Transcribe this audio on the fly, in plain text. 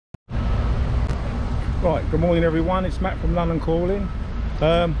Right, good morning everyone, it's Matt from London Calling.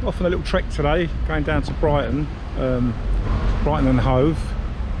 Off on a little trek today, going down to Brighton, Brighton and Hove.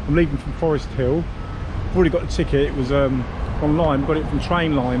 I'm leaving from Forest Hill. I've already got the ticket, it was online, got it from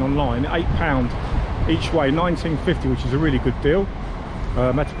Trainline online, £8 each way, £19.50, which is a really good deal.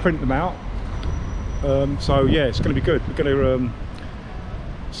 I had to print them out. So yeah, it's going to be good. We're going to,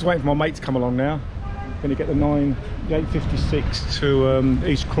 just waiting for my mate to come along now. Going to get the 8.56 to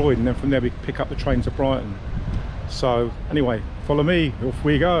East Croydon, then from there we pick up the train to Brighton. So anyway, follow me, off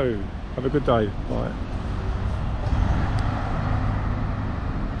we go. Have a good day. Right.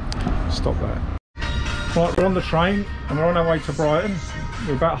 Stop that. Right, we're on the train and we're on our way to Brighton.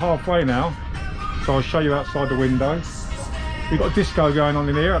 We're about halfway now, so I'll show you outside the window. We've got a disco going on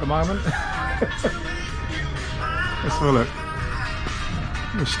in here at the moment. Let's have a look.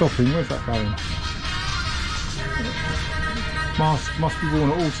 We're stopping, where's that going? Mask must be worn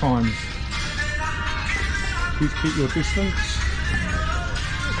at all times. Keep your distance.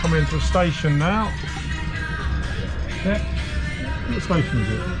 We're coming into a station now. Yeah. What station is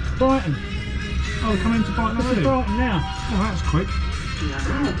it? Brighton. Oh, we're coming into Brighton already? Brighton now. Oh, that's quick.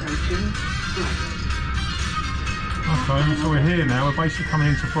 Okay, so we're here now. We're basically coming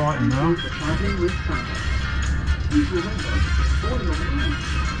into Brighton now.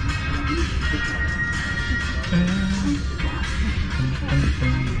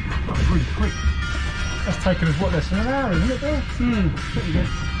 Really quick. That's taken us what, less than an hour, isn't it, Bill? Pretty good.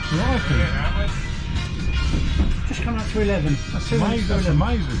 Right. Just coming up to 11. That's amazing. That's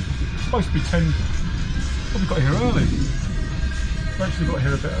amazing. It's supposed to be 10. Probably got here early. We actually got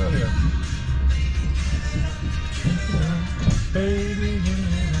here a bit earlier. Baby.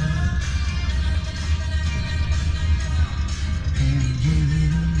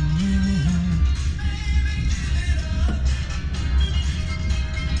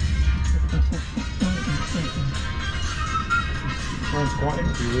 Mine's quite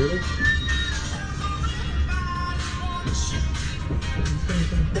empty, really.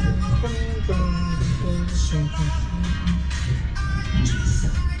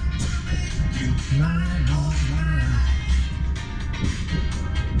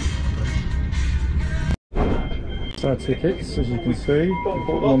 So our tickets, as you can see, bought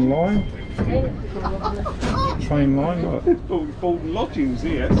them online. Train line. Look. Bought lodgings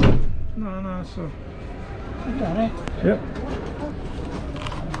here. No, it's a... Got it. Yep.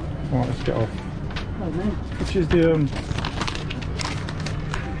 Right, let's get off. Which is the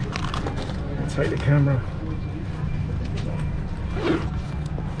I'll take the camera.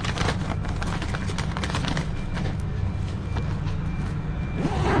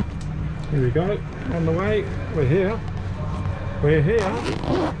 Here we go. On the way. We're here. We're here.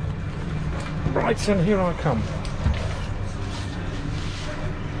 Brighton, here I come.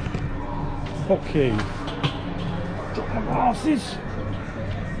 Okay. Drop my glasses.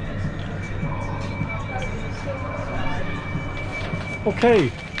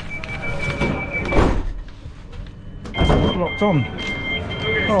 Okay. Locked on.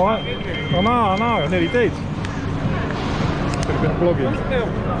 Alright. I know, I nearly did. Did a bit of vlogging.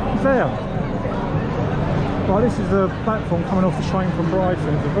 It's there. Right, this is the platform coming off the train from Brighton,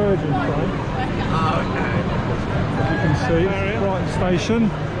 the Virgin train. Oh, okay. As you can see, Brighton station.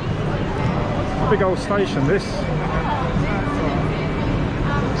 Big old station this.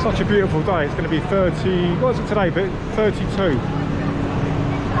 Such a beautiful day. It's going to be 30, what is it today? But 32.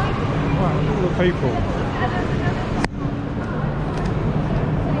 Wow, look at all the people.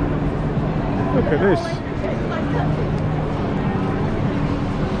 Look at this.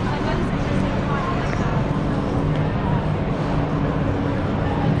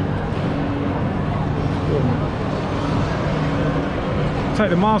 Take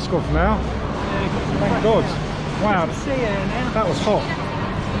the mask off now. Thank God. Wow, that was hot.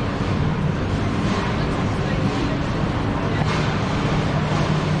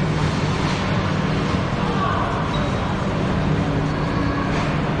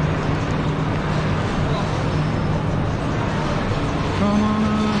 Come on,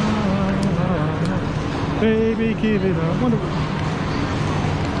 baby, give it up. Wonderful.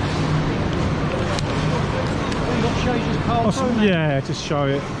 Oh, yeah, just show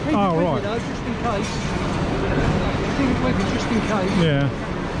it. Oh, right. Though, just in case. Keep it with you, just in case. Yeah.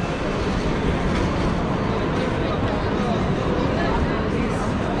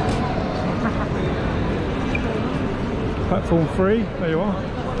 Platform 3, there you are.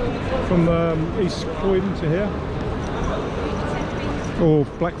 From East Croydon to here. Or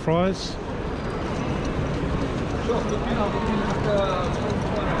Blackfriars.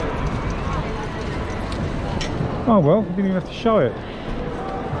 Oh well, we didn't even have to show it.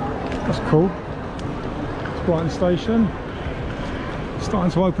 That's cool. Brighton station.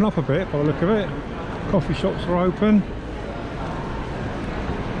 Starting to open up a bit by the look of it. Coffee shops are open.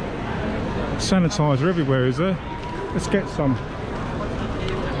 Sanitizer everywhere, is there? Let's get some.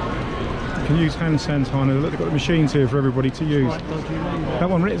 You can use hand sanitizer. Look, they've got the machines here for everybody to use. That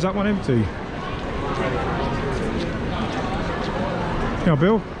one, is that one empty? Yeah,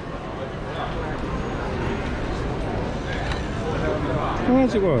 Bill. How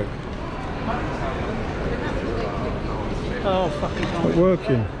does it work? Oh, fucking hell. Not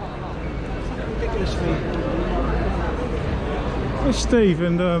working. Ridiculously. Where's Steve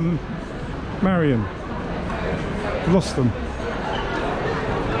and Marion? Lost them.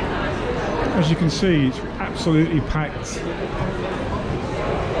 As you can see, it's absolutely packed.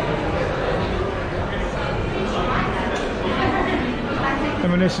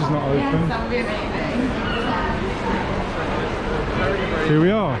 M&S is not open. Here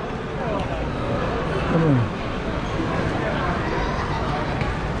we are. Come on.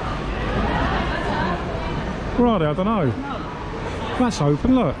 Where are they? I don't know. That's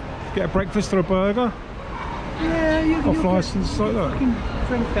open, look. Get a breakfast or a burger. Yeah, you Off licence, like that. can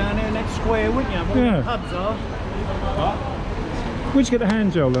drink down here in that square, wouldn't you? Where Yeah. the pubs are. Where'd you get the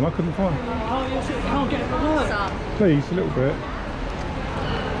hand gel then? I couldn't find. Oh, yes, it can't get it to work. Please, a little bit.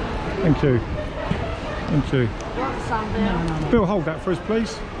 Thank you. Thank you. No. Bill, hold that for us,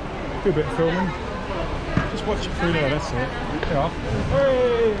 please. Do a bit of filming. Just watch it through there, that's it. Yeah.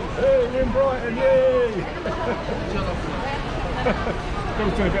 Hey, we're in Brighton, yay!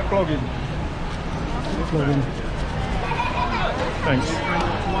 Bill's doing a bit of vlogging. Thanks.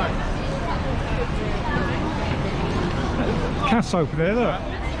 Caff's open there, look.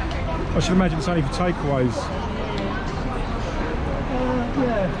 I should imagine it's only for takeaways.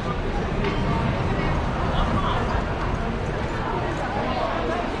 Yeah.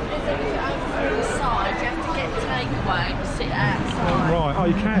 Right, oh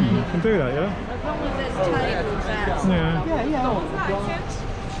you can do that, yeah? As long as there's tables outside. Yeah.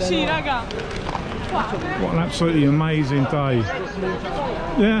 What an absolutely amazing day.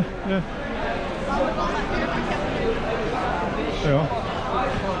 Yeah. There we are.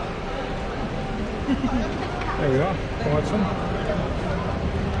 There we are, Brighton.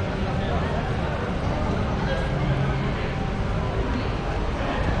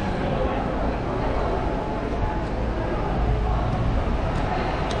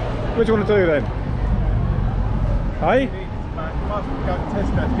 What do you want to do then? Hey? Go to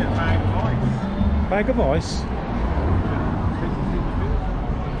Tesco to get a bag of ice. Bag of ice?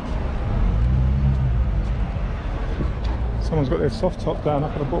 Someone's got their soft top down. I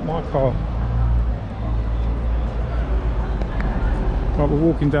could have bought my car. Right, we're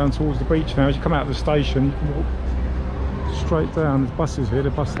walking down towards the beach now. As you come out of the station, you can walk straight down. There's buses here.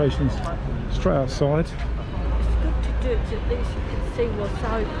 The bus station's straight outside. It's good to do it, at least you can see what's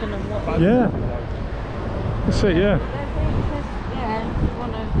open and what. Yeah. That's it, yeah. Yeah, you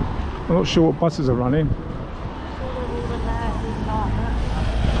want to. I'm not sure what buses are running.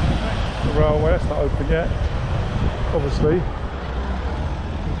 The railway, that's not open yet, obviously.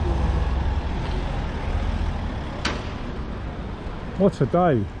 What a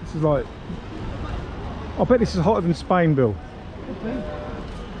day. This is like, I bet this is hotter than Spain, Bill.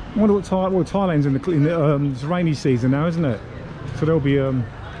 I wonder what Thailand's in the it's rainy season now, isn't it? So there'll be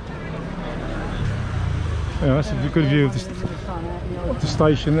yeah, that's a good view of the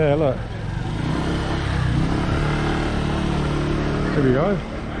station there, look. There we go.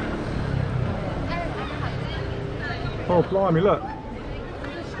 Oh blimey, look.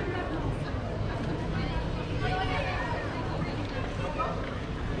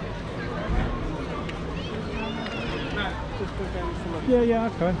 Yeah,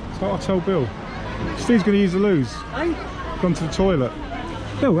 okay. So I'll tell Bill. Steve's going to use the loos. Hey? Gone to the toilet.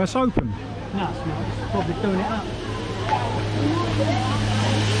 Bill, that's open. No, it's not. It's probably doing it up.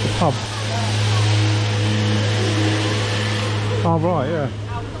 The pub. Oh right, yeah.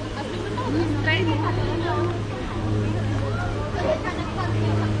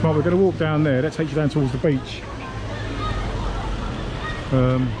 Right, we're going to walk down there. That takes you down towards the beach.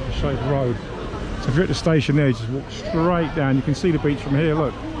 Shade Road. So if you're at the station there, just walk straight down. You can see the beach from here,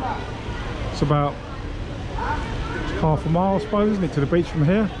 look. It's about half a mile, I suppose, isn't it, to the beach from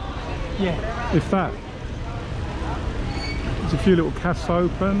here? Yeah. If that. There's a few little cafes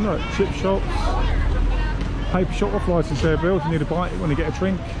open, look, chip shops. Paper shop off licence there, Bill, if you need a bite, want to get a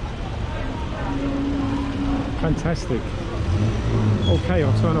drink. Fantastic. Okay,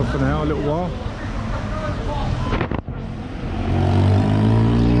 I'll turn off for now, a little while.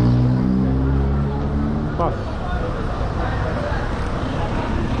 Bus.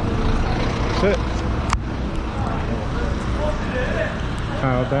 That's it.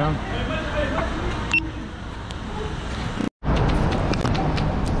 power down.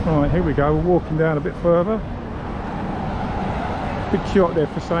 Right, here we go, we're walking down a bit further. Big queue up there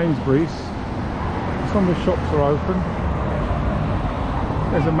for Sainsbury's. Some of the shops are open.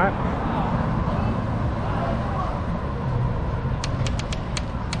 There's a map.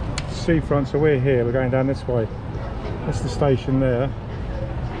 Seafront, so we're here, we're going down this way. That's the station there.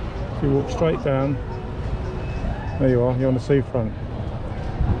 So you walk straight down. There you are, you're on the seafront.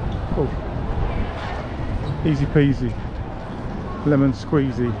 Oh. Easy peasy. Lemon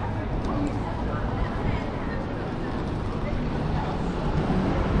squeezy.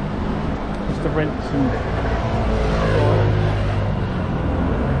 Just the rents and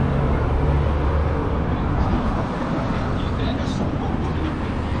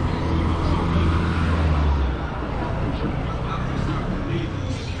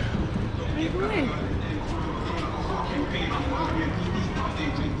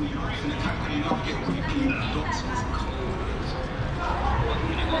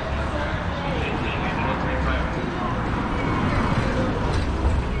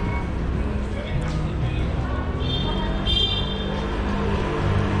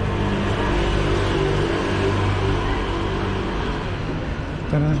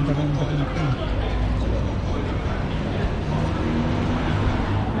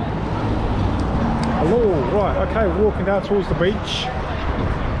hello, right, okay, we're walking down towards the beach.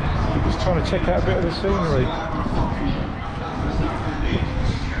 Just trying to check out a bit of the scenery.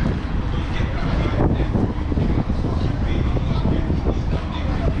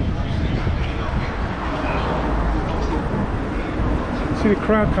 See the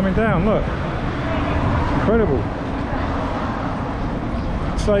crowd coming down, look. Incredible.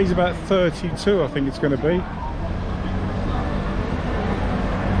 Today's about 32, I think it's going to be.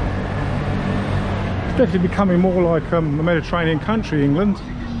 It's definitely becoming more like a Mediterranean country, England.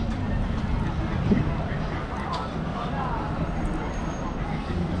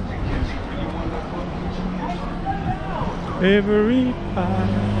 Everybody.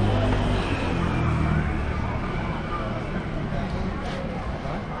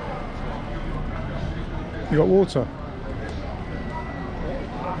 You got water?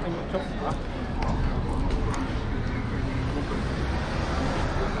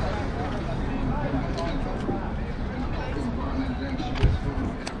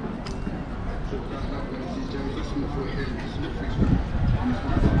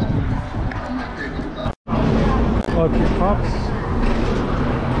 Local pubs.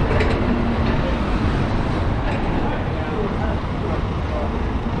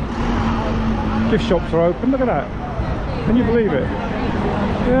 Gift shops are open, look at that. Can you believe it?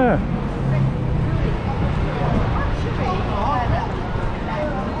 Yeah.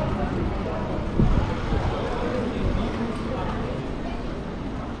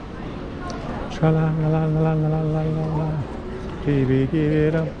 Tra la la la la la la la la. Give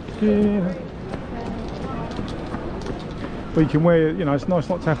it up, give it up. But you can wear, you know, it's nice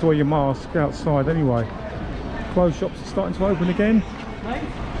not to have to wear your mask outside anyway. Clothes shops are starting to open again.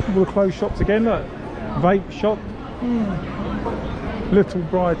 All the clothes shops again, look. Vape shop. Little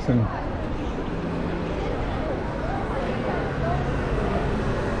Brighton.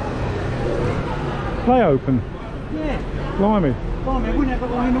 They open? Yeah. Blimey. Blimey, I wouldn't have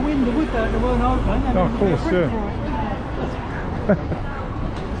got one in the window, would they? They weren't open. Oh, of course, yeah.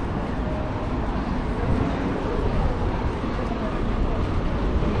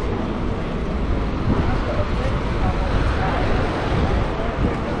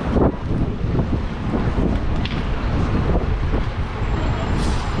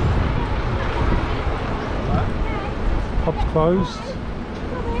 Pub's closed.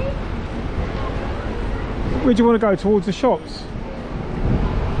 Where do you want to go? Towards the shops?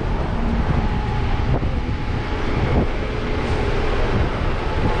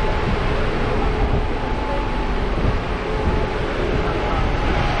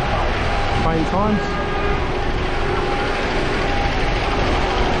 Train times.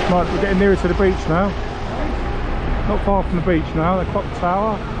 Right, we're getting nearer to the beach now. Not far from the beach now, the clock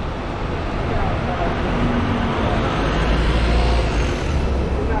tower.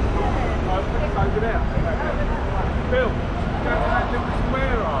 Over there. Bill, go to that little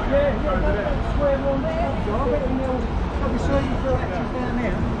square, are you? Yeah, that square one. I bet they'll probably show you for actions down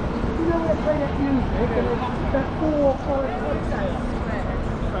there. You know where they play that music? That 4 or 5 clubs there.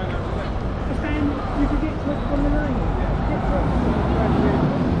 And you can get to it from the lane.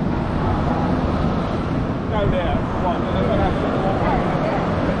 Go there. One.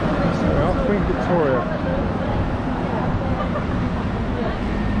 Well, Queen Victoria.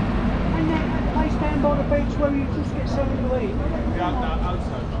 They stand by the beach where you just get something to eat.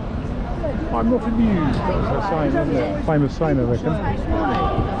 I'm not amused. That was that saying, wasn't it? Famous saying, I reckon.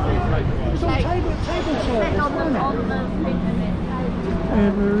 It's on table service, wasn't it?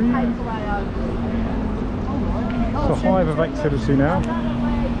 It's a hive of activity now.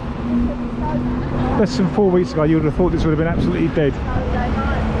 Less than 4 weeks ago, you would have thought this would have been absolutely dead.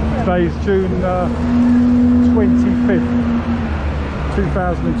 Today is June 25th,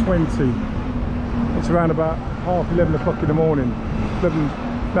 2020. It's around about 11 o'clock in the morning, 11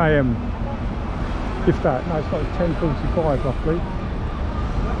 AM. If that, no, it's like 10:45 roughly.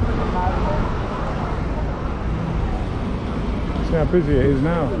 See how busy it is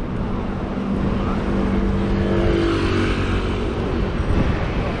now.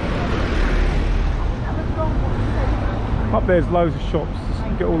 Up there's loads of shops.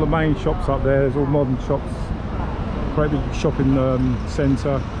 You get all the main shops up there. There's all modern shops. Great big shopping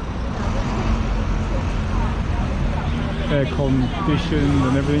centre. Air conditioned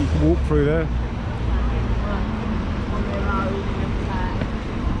and everything. You can walk through there.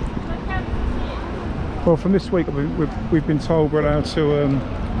 Well, from this week we've been told we're allowed to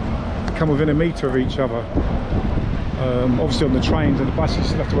come within a metre of each other. Obviously on the trains and the buses you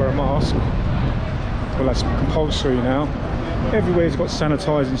still have to wear a mask. Well, that's compulsory now. Everywhere's got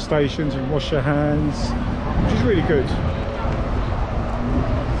sanitising stations, you can wash your hands, which is really good.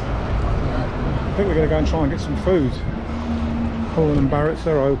 I think we're going to go and try and get some food. Holland and Barrett's,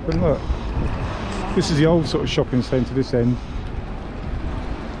 they're open, look. This is the old sort of shopping centre, this end.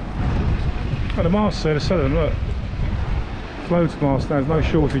 Oh, the masks there, they're selling them, look. Loads of masks now, there's no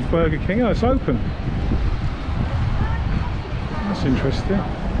shortage. Burger King, oh, it's open. That's interesting.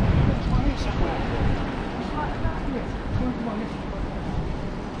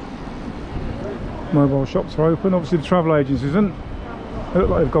 Mobile shops are open. Obviously the travel agencies isn't. They look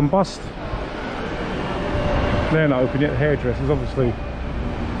like they've gone bust. They're not open yet. Hairdressers obviously.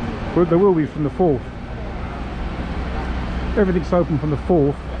 But they will be from the 4th. Everything's open from the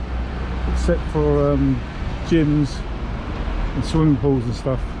 4th except for gyms and swimming pools and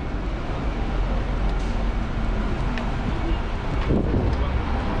stuff.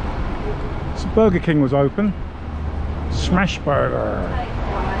 So Burger King was open. Smash Burger. I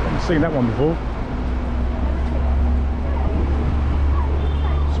haven't seen that one before.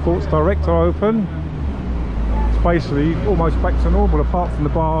 Sports Direct are open. It's basically almost back to normal apart from the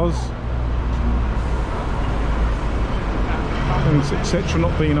bars and etc.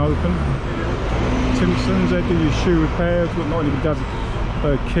 not being open. Timpsons, they do your shoe repairs, but not even does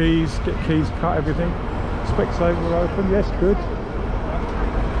keys, get keys cut, everything. Specsavers are open, yes, good.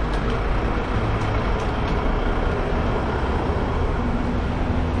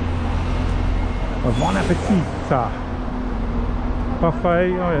 Bon appetit. Buffet,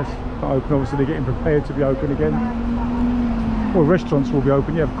 oh yes, not open, obviously they're getting prepared to be open again. Well, restaurants will be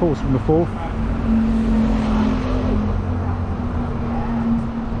open, yeah, of course, from the 4th.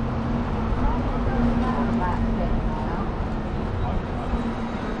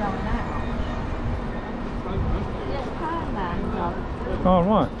 Oh,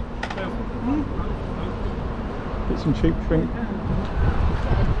 right. Get some cheap drink.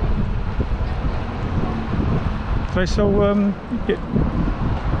 So you get,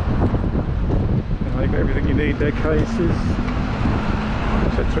 you got everything you need there, cases,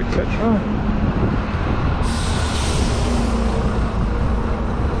 etc, etc.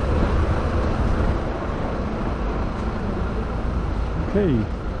 Okay,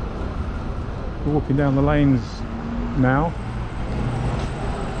 we're walking down the lanes now.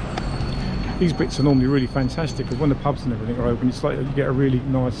 These bits are normally really fantastic because when the pubs and everything are open, it's like you get a really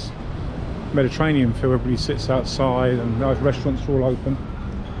nice Mediterranean feel. Everybody sits outside and the restaurants are all open.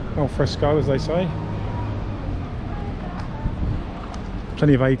 Al fresco, as they say.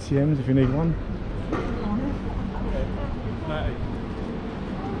 Plenty of ATMs if you need one.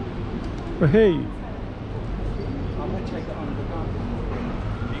 But hey,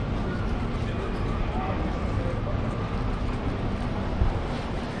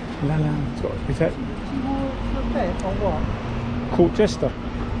 la la. Is that or what? court jester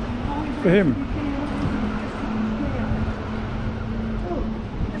for him?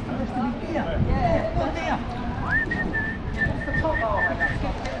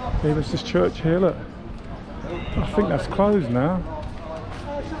 Yeah, there's this church here, look. I think that's closed now.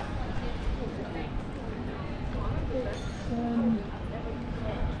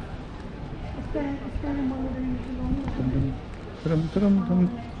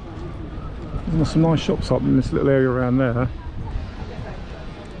 There's some nice shops up in this little area around there.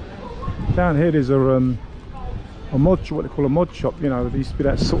 Down here there's a a mod, what they call a mod shop. You know, there used to be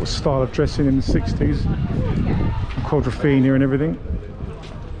that sort of style of dressing in the 60s, quadrophenia and everything.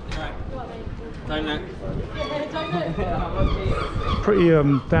 Don't look. Pretty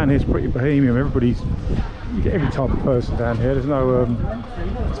down here's pretty bohemian. Everybody's, you get every type of person down here. There's no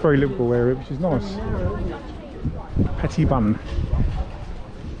it's a very liberal area, which is nice. Petty bun.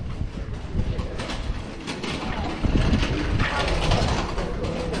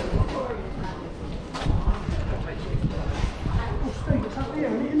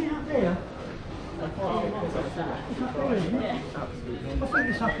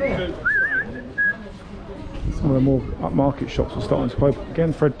 Some of the more upmarket shops are starting to open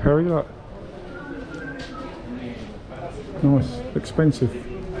again. Fred Perry, like, nice, expensive.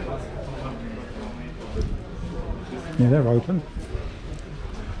 Yeah, they're open.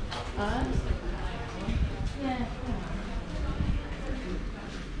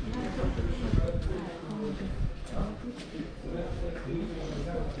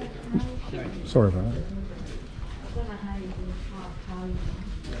 Sorry about that.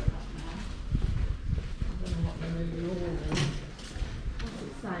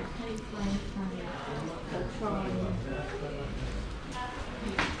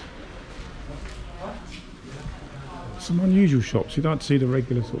 Some unusual shops. You don't see the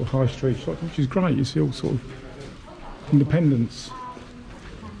regular sort of high street shops, which is great. You see all sort of independents.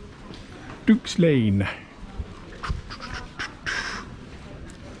 Duke's Lane.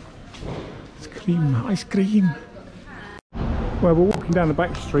 Ice cream. Well, we're walking down the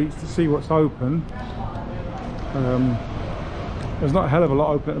back streets to see what's open. There's not a hell of a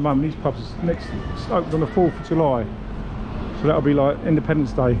lot open at the moment. These pubs are open on the 4th of July, so that'll be like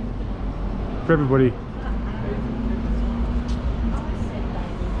Independence Day for everybody.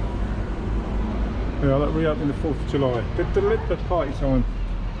 Yeah, like reopening the 4th of July. The party time.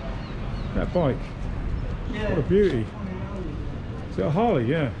 That bike. Yeah. What a beauty. Is it a Harley?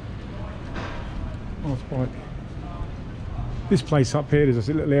 Yeah. Nice bike. This place up here, there's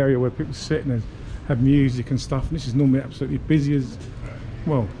a little area where people sit and have music and stuff. And this is normally absolutely busy as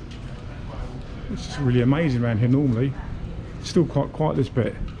well. It's just really amazing around here normally. It's still quite quiet this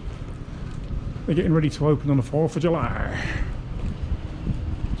bit. They're getting ready to open on the 4th of July.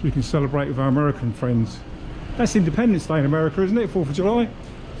 So we can celebrate with our American friends. That's Independence Day in America, isn't it? 4th of July.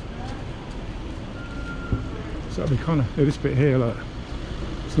 So that'll be kind of, yeah, this bit here, look,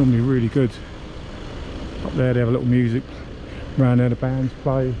 it's normally really good. Up there they have a little music. Around there the bands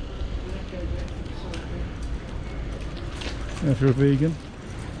play. And if you're a vegan.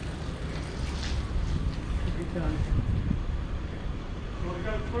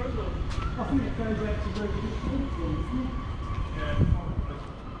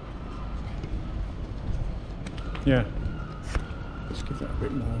 Yeah. Let's give that a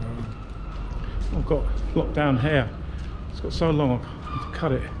bit more. I've got locked down hair. It's got so long I have to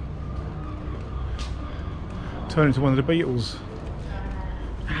cut it. Turn into one of the Beatles.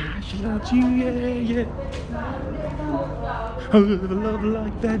 Ah, she loves you, yeah, yeah. I love a love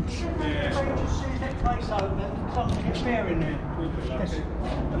like that.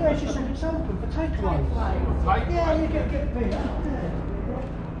 Yeah, she said it's open for takeaway. Yeah, you get beer. Yeah.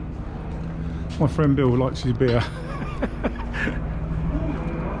 My friend Bill likes his beer.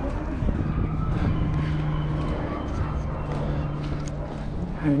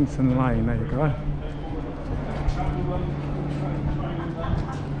 Hannington Lane, there you go.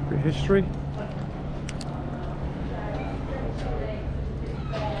 Bit of history.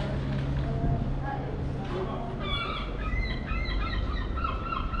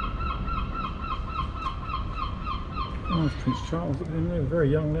 Oh, it's Prince Charles. Look at him there, very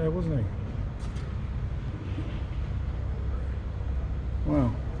young there, wasn't he?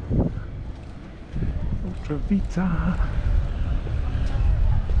 Wow. Ultra Vita.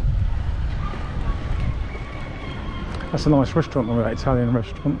 That's a nice restaurant, that Italian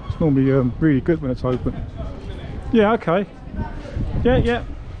restaurant. It's normally really good when it's open. Yeah, okay. Yeah, yeah.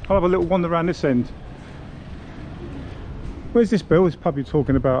 I'll have a little wander around this end. Where's this Bill? This pub you're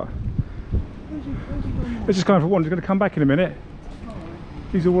talking about? They're just going for one. They're going to come back in a minute.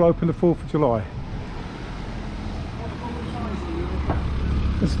 These are all open the 4th of July.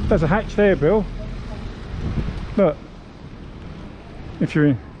 There's a hatch there, Bill. Look. If you're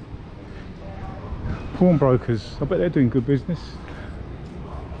in pawnbrokers, I bet they're doing good business.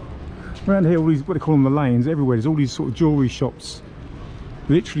 Around here, all these, what they call them, the lanes, everywhere, there's all these sort of jewellery shops.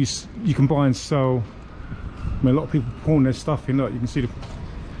 Literally, you can buy and sell. I mean, a lot of people pawn their stuff in. Look, you can see the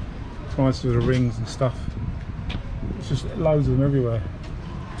prices of the rings and stuff. It's just loads of them everywhere.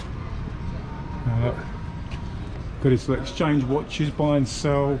 Look. Good, it's like exchange watches, buy and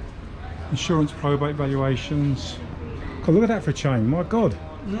sell. Insurance, probate, valuations. God, look at that for a chain, my God.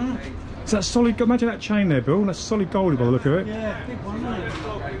 Is that solid? Imagine that chain there, Bill. That's solid gold by the look of it. Yeah, big one, isn't it?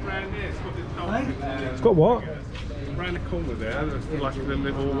 It's got what? Around the corner there, there's like a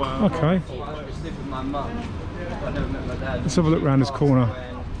little. Okay. I used to live with my mum. I never met my dad. Let's have a look round this corner.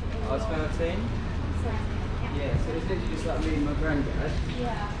 When I was 13. Yeah, so it's literally just like me and my granddad.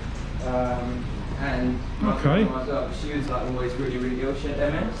 And my Okay. grandma as well, she was like always really, really ill. She had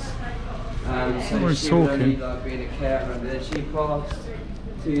MS. So Always she was only talking. like being a carer, and then she passed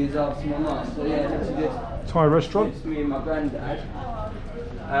 2 years after my mum. So yeah, literally Thai restaurant. just me and my granddad.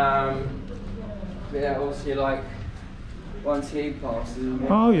 But yeah, obviously like once he passes.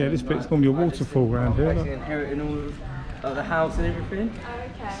 Oh yeah, this bit's normally a waterfall around here. Basically inheriting all of like, the house and everything.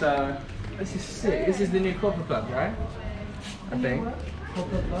 Okay. So this is sick. This is the new Copper Club, right? I think.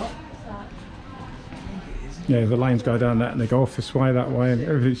 Copper Club. Yeah, the lanes go down that and they go off this way, that way, and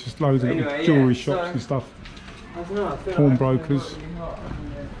everything's just loads of little Anyway, jewellery yeah, shops so- and stuff. I don't know. I feel Pawnbrokers. it's really hot.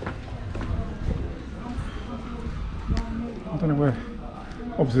 I don't know where.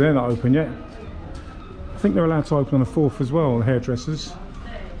 Obviously, they're not open yet. I think they're allowed to open on the 4th as well, the hairdressers.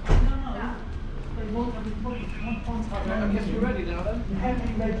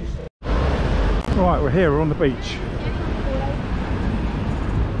 Right, we're here, we're on the beach.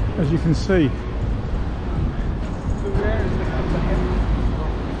 As you can see.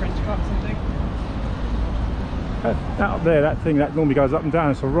 That up there, that thing that normally goes up and down,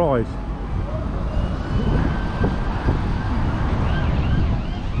 it's a ride.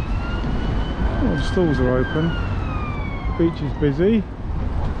 Oh, the stalls are open. The beach is busy.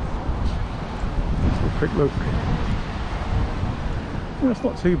 Let's have a quick look. Well, it's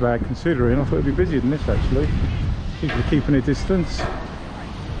not too bad considering. I thought it'd be busier than this actually. People are keeping a distance.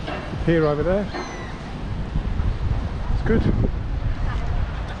 The pier over there. It's good.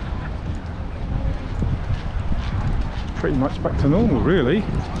 Pretty much back to normal really. Yeah.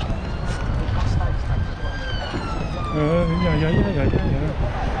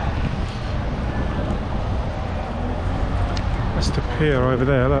 That's the pier over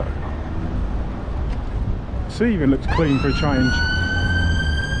there, look. Sea even looks clean for a change.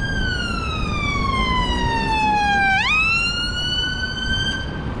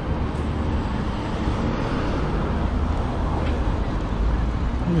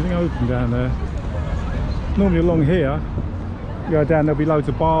 Everything open down there. Normally along here, you go down, there'll be loads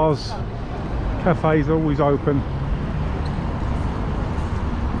of bars, cafes are always open.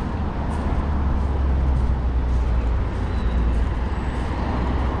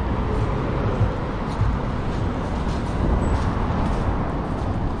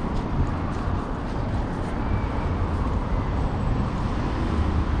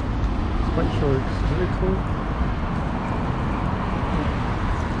 Just make sure it's little.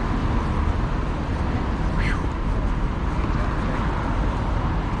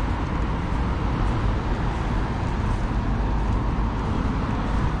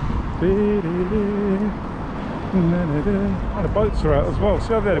 And the boats are out as well.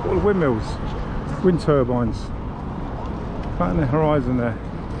 See over there, they've got all the windmills, wind turbines, right in the horizon there.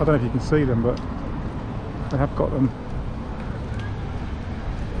 I don't know if you can see them, but they have got them.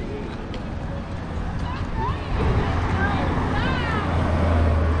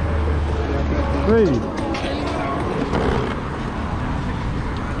 Three.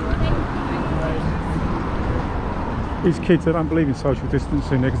 These kids, they don't believe in social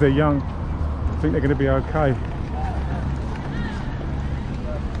distancing because they're young. I think they're going to be okay.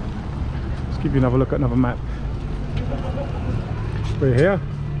 Let's give you another look at another map. We're here.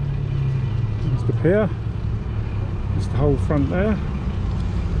 There's the pier. There's the whole front there.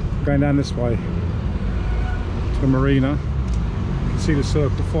 We're going down this way to the marina. You can see the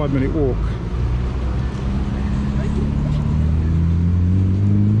circle, 5-minute walk.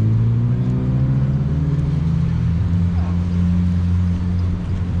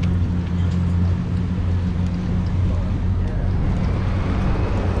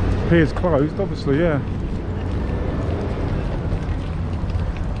 Pier's closed, obviously, yeah.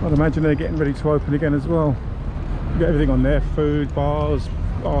 I'd imagine they're getting ready to open again as well. You got everything on there, food, bars,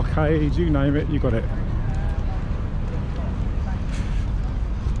 arcades, you name it, you got it.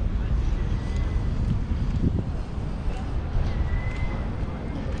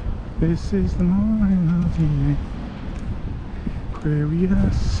 This is the morning of the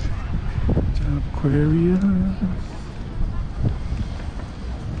Aquarius, Aquarius.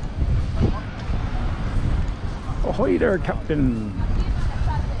 Ahoy there, Captain!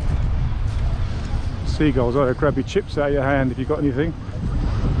 Seagulls, oh, they'll grab your chips out of your hand if you've got anything.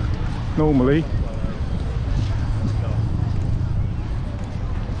 Normally.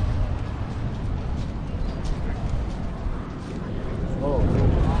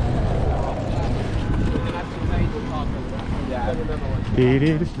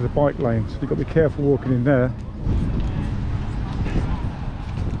 This is the bike lane, so you've got to be careful walking in there.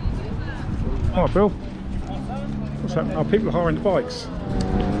 Alright, Bill. What's happening? Oh, people are hiring the bikes.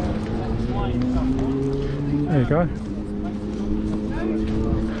 There you go.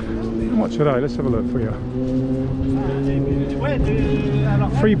 How much are they? Let's have a look for you.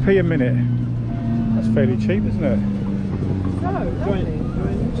 3p a minute. That's fairly cheap, isn't it?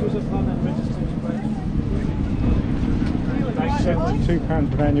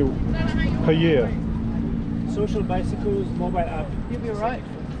 £72 per annual per year. Social bicycles, mobile app. You'll be alright.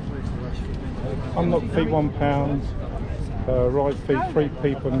 Unlock fee £1, ride fee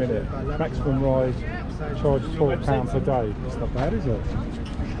 3p per minute, maximum ride charge £12 per day. It's not bad, is it?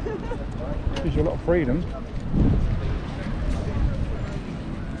 Gives you a lot of freedom.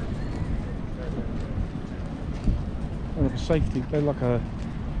 And for safety, they're like a,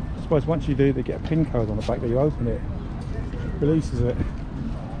 I suppose once you do, they get a pin code on the back that you open it, releases it.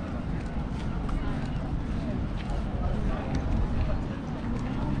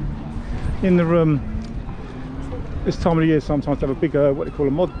 In the this time of the year, sometimes they have a big what they call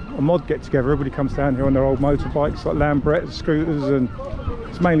a mod get together. Everybody comes down here on their old motorbikes, like Lambrets, scooters, and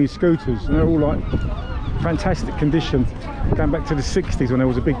it's mainly scooters, and they're all like fantastic condition, going back to the 60s when there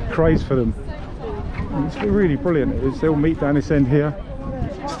was a big craze for them. And it's really brilliant. They all meet down this end here.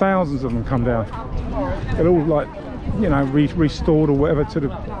 It's thousands of them come down. They're all like, you know, restored or whatever to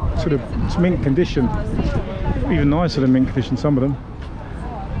the mint condition. Even nicer than mint condition, some of them.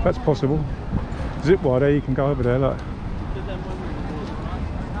 That's possible. Zip wire there, you can go over there, look.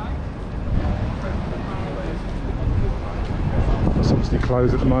 It's obviously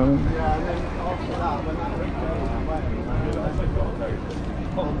closed at the moment.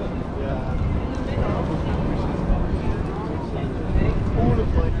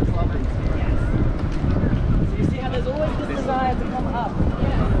 You see how there's always this desire to come up.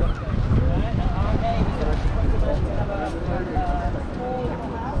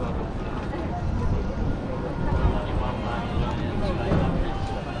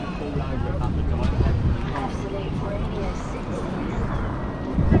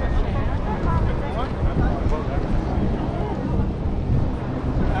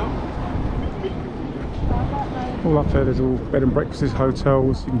 All up there, there's all bed and breakfasts,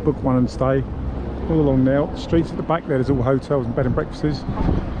 hotels. You can book one and stay. All along there, the streets at the back there, there's all hotels and bed and breakfasts.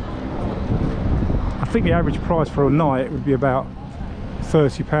 I think the average price for a night would be about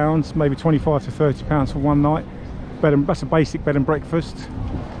 £30, maybe 25 to £30 for one night. That's a basic bed and breakfast.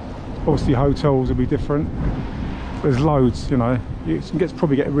 Obviously hotels will be different. There's loads, you know. You can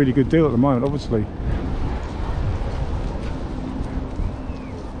probably get a really good deal at the moment, obviously.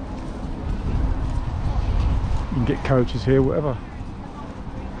 You can get coaches here, whatever.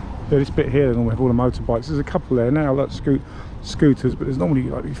 Yeah, this bit here, they normally have all the motorbikes. There's a couple there now, like scooters, but there's normally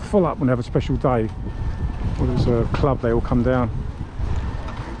like full up when they have a special day. Or there's a club, they all come down.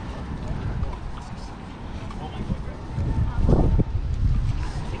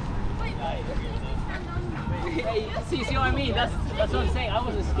 See what I mean? That's what I'm saying. I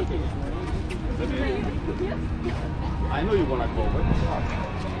wasn't skipping. I know you wanna go, but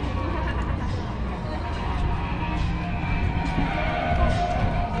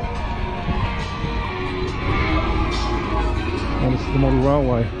And this is the model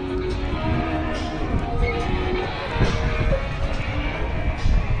railway.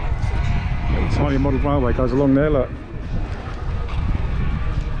 Little tiny model railway goes along there, look.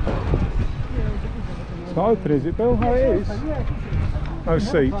 It's not open, is it, Bill? How it is? No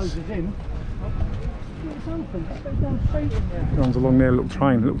seats. Runs along there, a little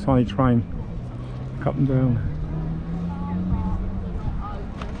train, a little tiny train. Up and down.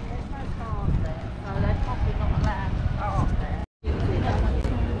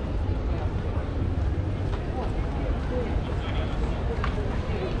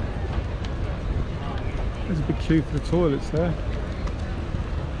 There's a big queue for the toilets there.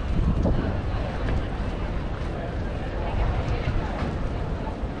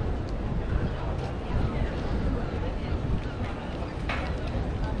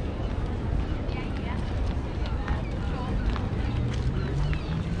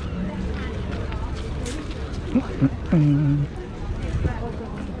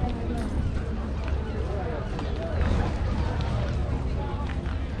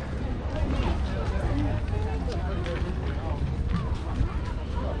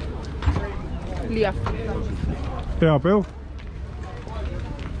 Yeah, Bill.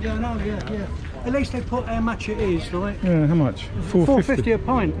 Yeah, I know, yeah. At least they put how much it is, right? Yeah, how much? £4.50 a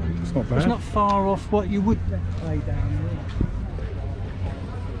pint. It's not bad. It's not far off what you would pay down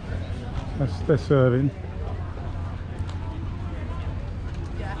there. They're serving.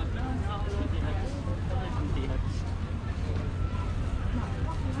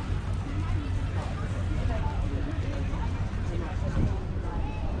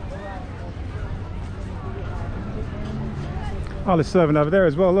 Oh, they're serving over there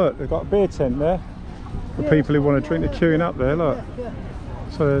as well, look. They've got a beer tent there. For people who want to drink, they're queuing up there, look.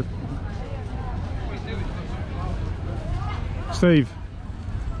 So, Steve.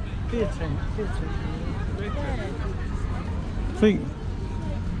 Beer tent. I think.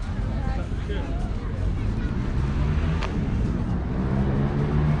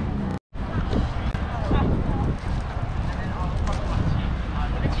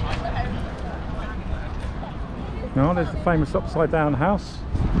 No, there's the famous upside down house.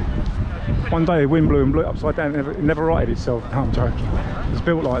 One day the wind blew and blew it upside down. It never righted itself. No, I'm joking. It was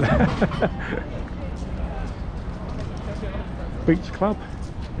built like that. Beach club.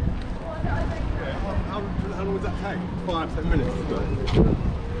 How long would that take? 5-10 minutes.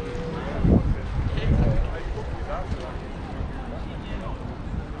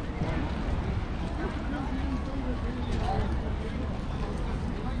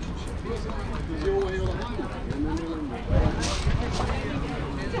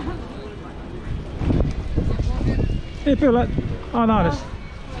 Yeah, Bill, that, oh no, I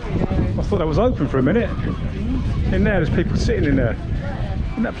thought that was open for a minute. In there, there's people sitting in there.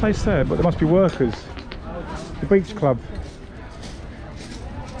 In that place there, but there must be workers. The beach club.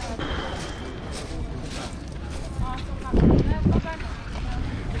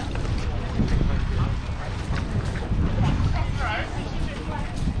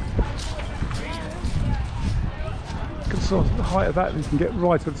 Sort of the height of that, you can get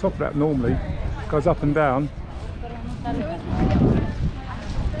right to the top of that normally. It goes up and down.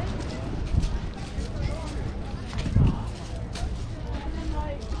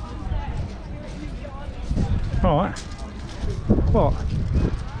 Alright. What?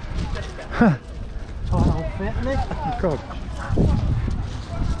 Oh God.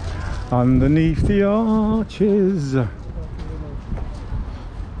 Underneath the arches.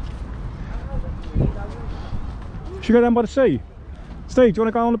 Should we go down by the sea? Steve, do you want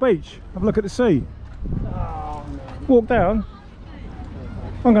to go on the beach? Have a look at the sea? Oh, no. Walk down?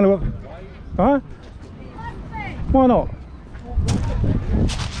 I'm going to look. Huh? Why not?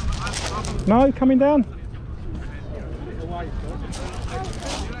 No? Coming down?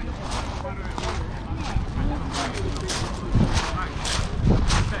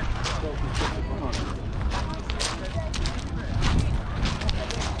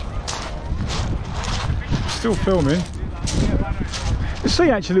 Still filming. The sea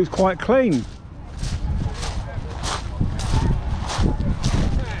actually looks quite clean.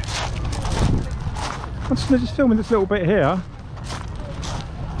 I'm just filming this little bit here.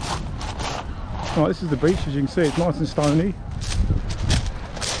 Right, this is the beach, as you can see. It's nice and stony.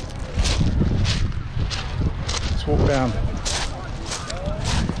 Let's walk down.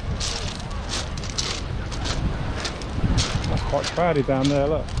 That's quite crowded down there,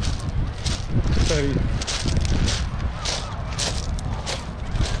 look. Fairly.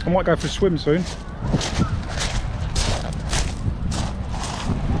 I might go for a swim soon. It's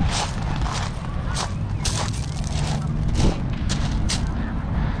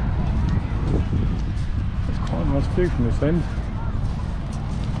quite a nice view from this end.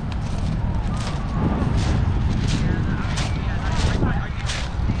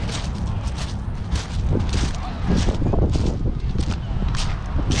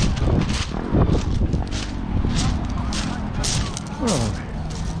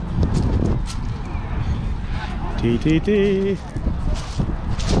 TTT.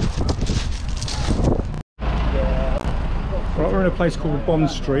 Right, we're in a place called Bond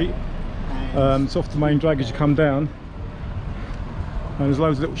Street. It's off the main drag as you come down. And there's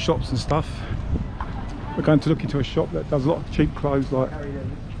loads of little shops and stuff. We're going to look into a shop that does a lot of cheap clothes, like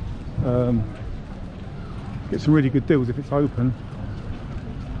get some really good deals if it's open.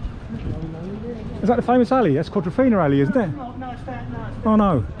 Is that the famous alley? That's Quadrophenia Alley, isn't it? No, it's that, no. Oh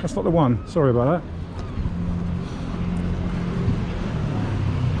no, that's not the one. Sorry about that.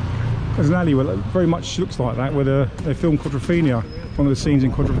 There's an alley where it very much looks like that, where they filmed Quadrophenia, one of the scenes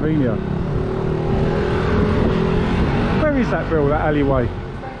in Quadrophenia. Where is that, Bill, that alleyway?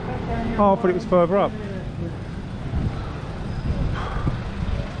 Oh, I thought it was further up.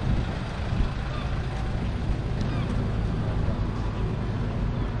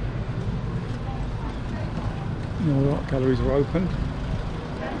 All the art galleries are open.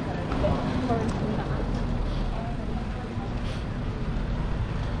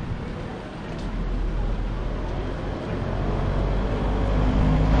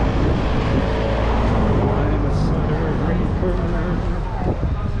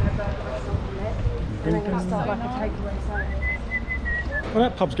 Well,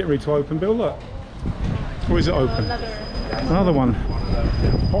 that pub's getting ready to open, Bill, look. Or is it open? Another one.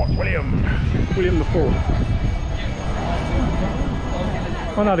 Hot William the 4th.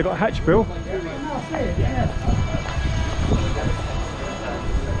 Oh no, they've got a hatch bill.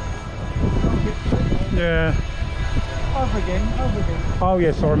 Yeah. Over again. Oh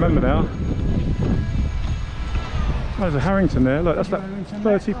yes, I remember now. Oh, there's a Harrington there. Look, that's like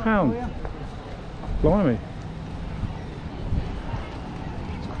 £30. Blimey.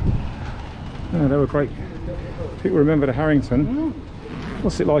 Yeah, they were great. People remember the Harrington.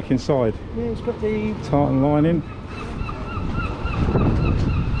 What's it like inside? Yeah, it's got the tartan lining.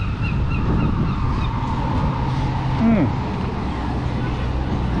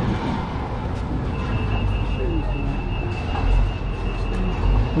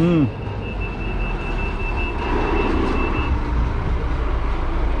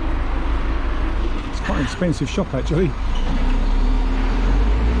 It's quite an expensive shop actually.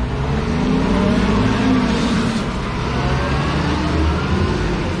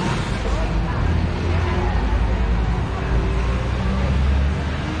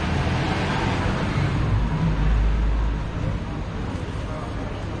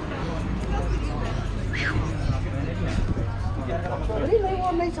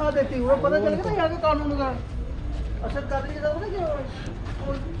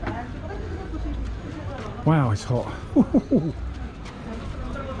 Wow, it's hot.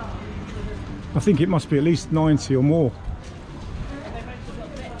 I think it must be at least 90 or more.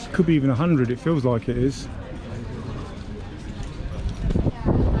 Could be even 100, it feels like it is.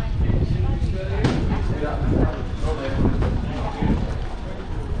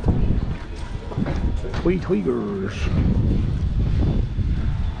 Tweegers.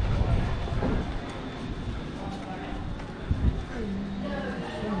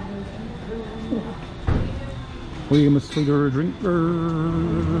 We must figure a drink. There's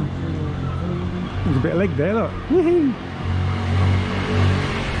a bit of leg there, look. £6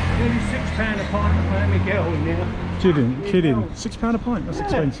 a pint for me girl in there. Kidding. £6 a pint, that's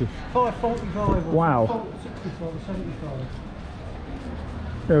expensive. £5.45. Wow. 65, 75.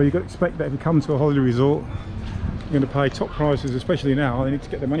 Yeah, well, you've got to expect that if you come to a holiday resort, you're going to pay top prices, especially now. They need to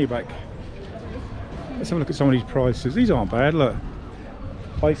get their money back. Let's have a look at some of these prices. These aren't bad, look.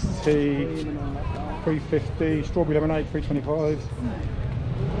 Iced tea, $3.50, strawberry lemonade, $3.25.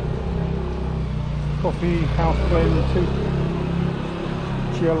 Coffee, house blend,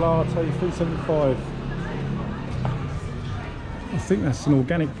 chia latte, $3.75. I think that's an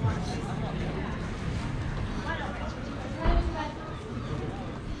organic price.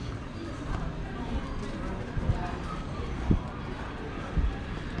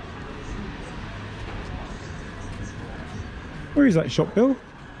 Where is that shop, Bill?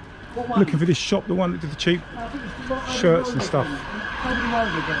 Looking for this shop, the one that did the cheap shirts and stuff.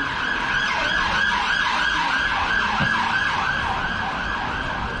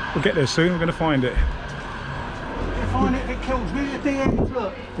 We'll get there soon, we're going to find it. Find it, it kills me. The DMs,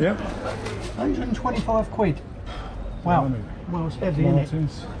 look. Yep. 125 quid. Wow. Well, it's heavy, isn't it?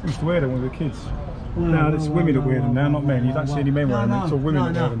 We used to wear them when we were kids. No, it's women that wear them now, not men. You don't see any men wearing them, it's all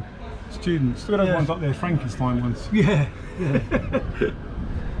women that wear them. Students. Look at those ones up there, Frankenstein ones. Yeah.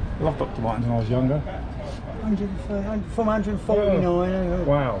 I loved Dr. Martens when I was younger. 130, from 149.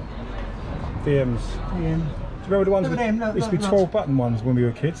 Wow. DMs. Yeah. Do you remember the ones Look that at them, used to be 12 button ones when we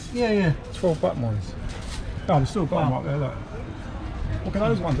were kids? Yeah. 12 button ones. Oh, we've still got them up there, look. Look at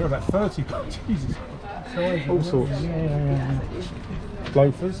those ones, they're about 30. Jesus. All sorts. Yeah.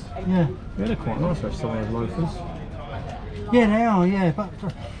 Loafers. Yeah, they're quite nice actually, some of those loafers. Yeah, they are, yeah, but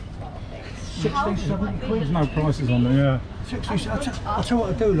 60, 70 quid. There's no prices on them, yeah. 60, I'll tell you what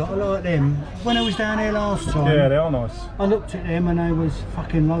I do, look, I like them. When I was down here last time, yeah, they are nice. I looked at them and they was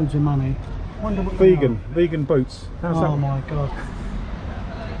fucking loads of money. Wonder what Vegan boots. How's that? Oh my god.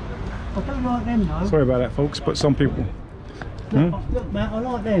 I don't like them though. Sorry about that, folks, but some people. Look, Matt, I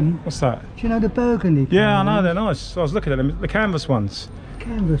like them. What's that? Do you know the burgundy? Yeah, I know, they're nice. I was looking at them, the canvas ones.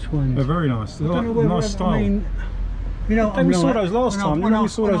 Canvas ones. They're very nice. They're I don't know nice style. I mean, you know what I'm we like. saw those last time. We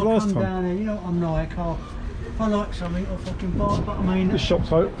saw those last time. Down here, you know what I'm like. If I like something, I'll fucking buy it. But I mean, The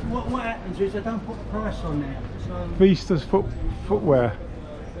shop's open. what happens is they don't put the price on there. So Vista's footwear.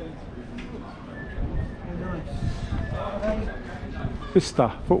 nice.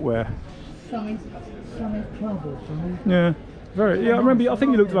 Vista footwear. Something club or something. Yeah. Very. Yeah, I remember. I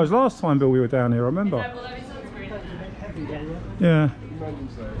think you looked at those last time, Bill. We were down here. I remember. Yeah.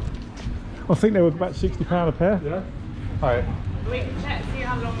 I think they were about £60 a pair. Yeah. Hi. We can check, see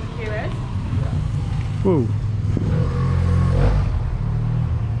how long the queue is. Whoa.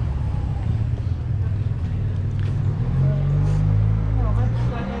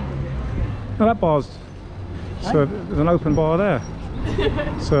 Now that bar's so there's an open bar there.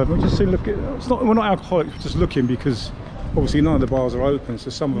 So we're just look at. We're not alcoholics. We're just looking because Obviously none of the bars are open, so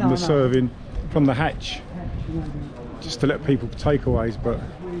some of them are serving from the hatch just to let people takeaways, but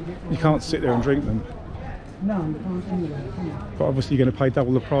you can't sit there and drink them. No, you can't do that, can you? But obviously you're going to pay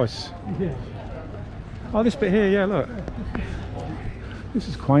double the price. Yeah. Oh, this bit here, yeah, look. This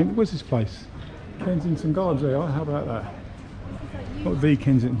is quaint. Where's this place? Kensington Gardens, there. How about that? Not the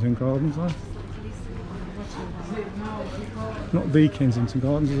Kensington Gardens, though. Not the Kensington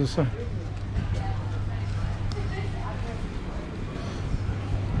Gardens, as I say.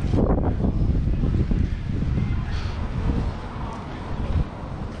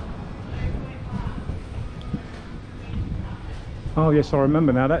 Oh yes, I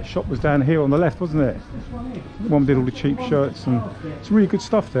remember now. That shop was down here on the left, wasn't it? The one did all the cheap shirts and it's really good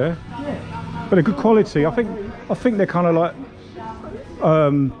stuff there. But a good quality. I think they're kind of like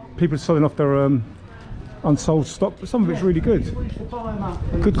people selling off their unsold stock, but some of it's really good.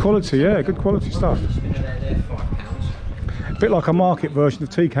 Good quality, yeah, good quality stuff. A bit like a market version of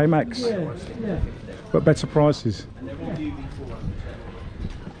TK Maxx, but better prices.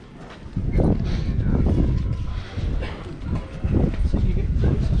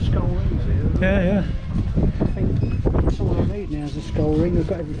 Yeah. I think that's all I need now is a skull ring. I've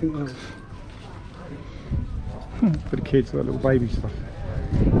got everything else. For the kids, that little baby stuff.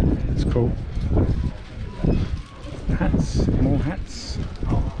 It's cool. Hats, more hats.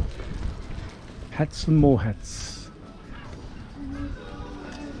 Hats and more hats.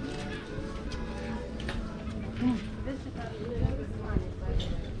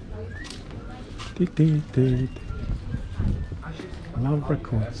 Love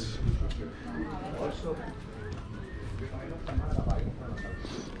records.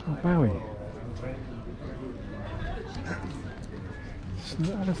 Oh, Bowie.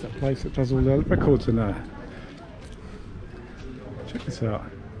 That's that place that does all the records in there. Check this out.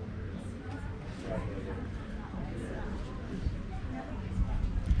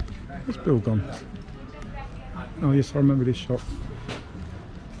 Where's Bill gone? Oh yes, I remember this shop.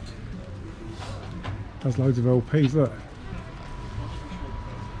 Does loads of LPs, look.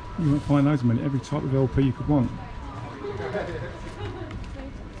 You won't find those many, every type of LP you could want.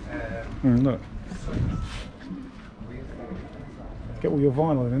 Look. Get all your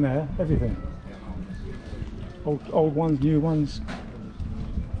vinyl in there, everything. Old ones, new ones.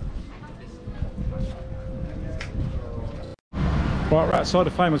 Right, we're outside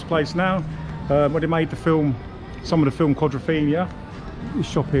a famous place now. Where they made the film, some of the film Quadrophenia. This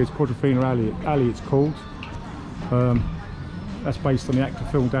shop here is Quadrophenia Alley it's called. That's based on the actor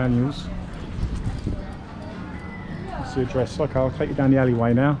Phil Daniels. That's the address. Okay, I'll take you down the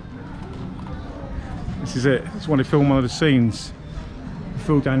alleyway now. This is it. It's when they filmed one of the scenes.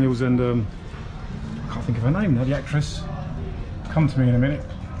 Phil Daniels and I can't think of her name now, the actress. Come to me in a minute.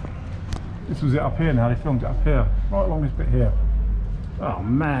 This was it up here now, they filmed it up here. Right along this bit here. Oh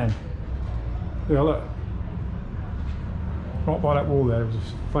man. Yeah, look. Right by that wall there was a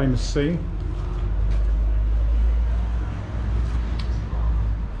famous scene.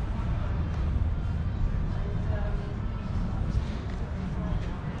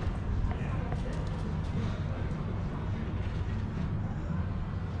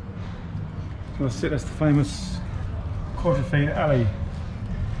 That's it, that's the famous Quadrophenia Alley.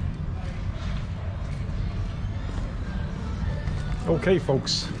 Okay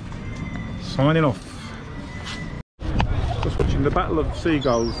folks, signing off. Just watching the Battle of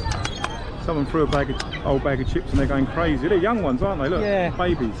Seagulls. Someone threw a old bag of chips and they're going crazy. They're young ones, aren't they? Look, yeah.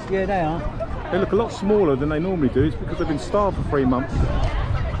 Babies. Yeah, they are. They look a lot smaller than they normally do. It's because they've been starved for 3 months.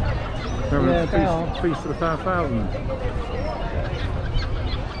 Yeah, they are. Feast of the 1,000.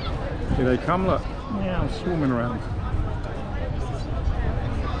 Here they come, look. Yeah, swarming around.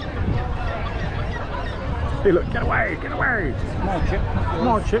 Hey, look, get away, get away! More chip.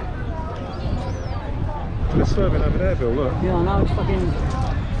 More chip. They're serving over there, Bill, look. Yeah, I know, it's fucking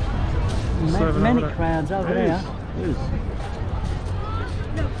many crowds over there. It is.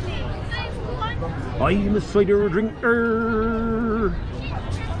 I'm a cider drinker.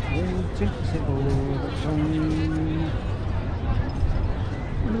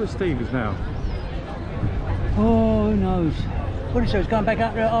 I wonder where Steve is now. Oh, who knows? What did he say? He's going back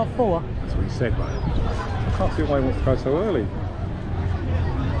out there at 4:30? That's what he said, mate. I can't see why he wants to go so early.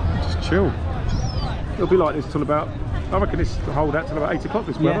 Just chill. It'll be like this till about, I reckon this will hold out till about 8 o'clock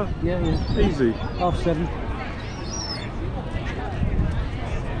this weather. Yeah. Easy. 7:30.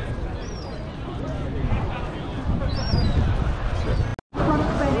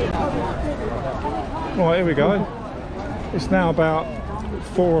 Right, here we go. It's now about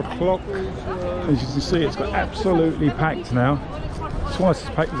 4 o'clock. As you can see, it's got absolutely packed now. Twice as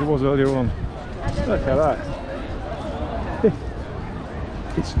packed as it was earlier on. Look at that.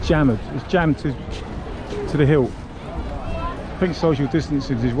 It's jammed. It's jammed to the hilt. I think social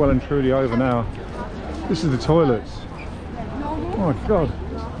distancing is well and truly over now. This is the toilets. Oh my God.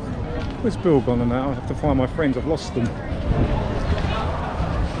 Where's Bill gone now? I have to find my friends. I've lost them.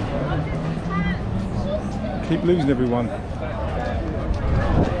 Keep losing everyone.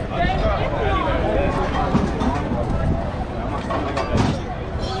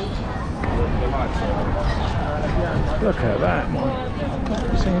 Look at that, man.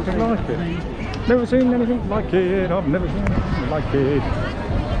 Never seen anything like it. Never seen anything like it. I've never seen anything like it.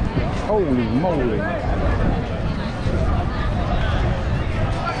 Holy moly.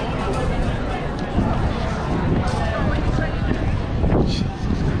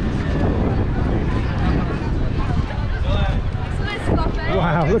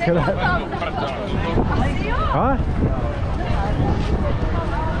 Wow, look at that. Huh?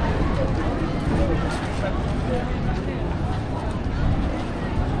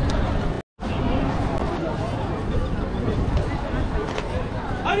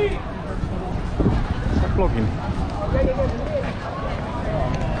 Vlogging.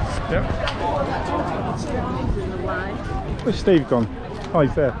 Yep. Where's Steve gone? Oh,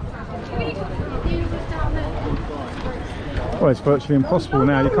 he's there. Well, it's virtually impossible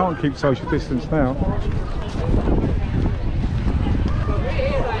now. You can't keep social distance now.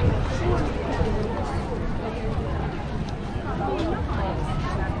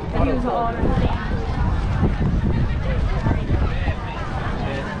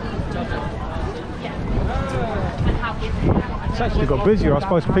 It's actually got busier. I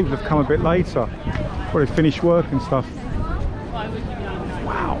suppose people have come a bit later, where they finished work and stuff.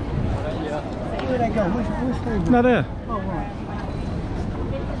 Wow. Where they go? Where's Steve? No, there. Oh, right.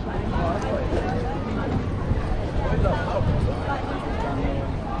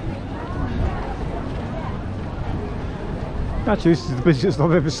 Actually, this is the busiest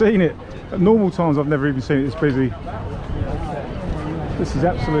I've ever seen it. At normal times, I've never even seen it this busy. This is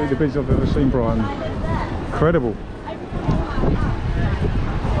absolutely the busiest I've ever seen, Brighton. Incredible.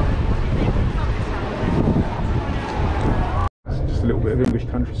 Just a little bit of English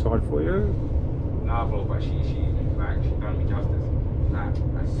countryside for you. Nah, bro, but she done me justice. Like,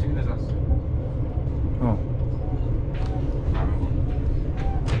 as soon as I saw. Oh.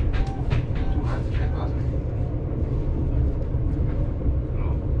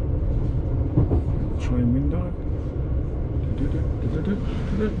 Train window.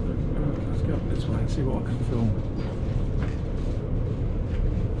 Let's go up this way and see what I can film.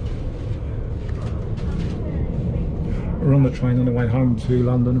 We're on the train on the way home to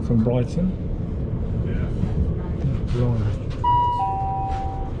London from Brighton.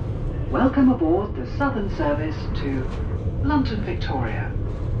 Welcome aboard the Southern service to London Victoria.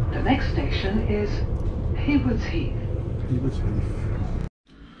 The next station is Haywards Heath. Haywards Heath.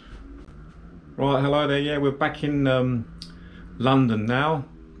 Right, hello there. Yeah, we're back in London now,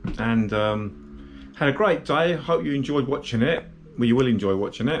 and had a great day. Hope you enjoyed watching it. Well, you will enjoy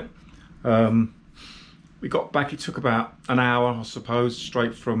watching it. We got back, it took about an hour, I suppose,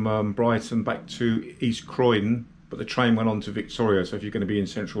 straight from Brighton back to East Croydon, but the train went on to Victoria, so if you're going to be in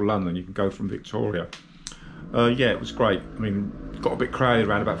central London, you can go from Victoria. Yeah, it was great. I mean, got a bit crowded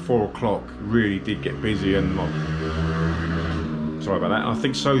around about 4 o'clock, really did get busy, and sorry about that. I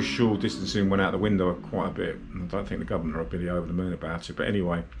think social distancing went out the window quite a bit. I don't think the government are really over the moon about it, but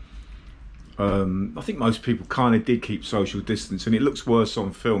anyway. I think most people kind of did keep social distance, and it looks worse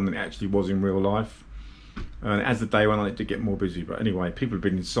on film than it actually was in real life. And as the day went on, it did get more busy. But anyway, people have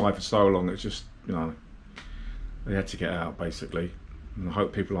been inside for so long, it's just, you know, they had to get out basically. And I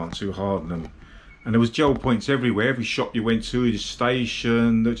hope people aren't too hard on them. And there was gel points everywhere. Every shop you went to, the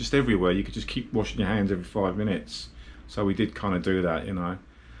station, they're just everywhere. You could just keep washing your hands every 5 minutes. So we did kind of do that, you know.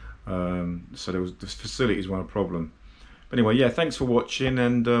 So there was, the facilities weren't a problem. But anyway, yeah, thanks for watching.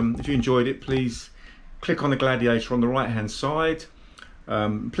 And if you enjoyed it, please click on the gladiator on the right hand side.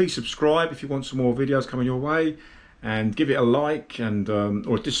 Please subscribe if you want some more videos coming your way, and give it a like and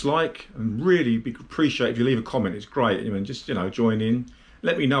or a dislike, and really appreciate if you leave a comment. It's great. I mean, just, you know, join in,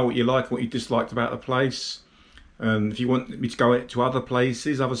 let me know what you like and what you disliked about the place. If you want me to go to other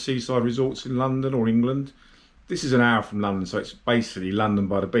places, other seaside resorts in London or England, this is an hour from London, so it's basically London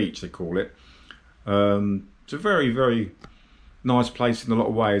by the beach, they call it. It's a very, very nice place in a lot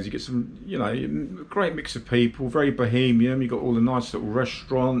of ways. You get some, you know, great mix of people, very bohemian. You got all the nice little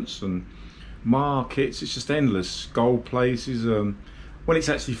restaurants and markets. It's just endless. Gold places. When it's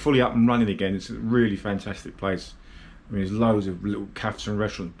actually fully up and running again, it's a really fantastic place. I mean, there's loads of little cafes and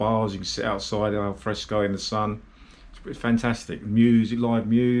restaurants, bars. You can sit outside al fresco in the sun. It's fantastic. Music, live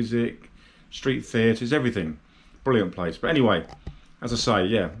music, street theatres, everything. Brilliant place. But anyway, as I say,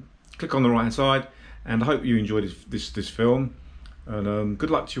 yeah, click on the right hand side, and I hope you enjoyed this film, and good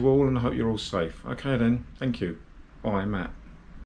luck to you all, and I hope you're all safe. Okay then, thank you. Bye, Matt.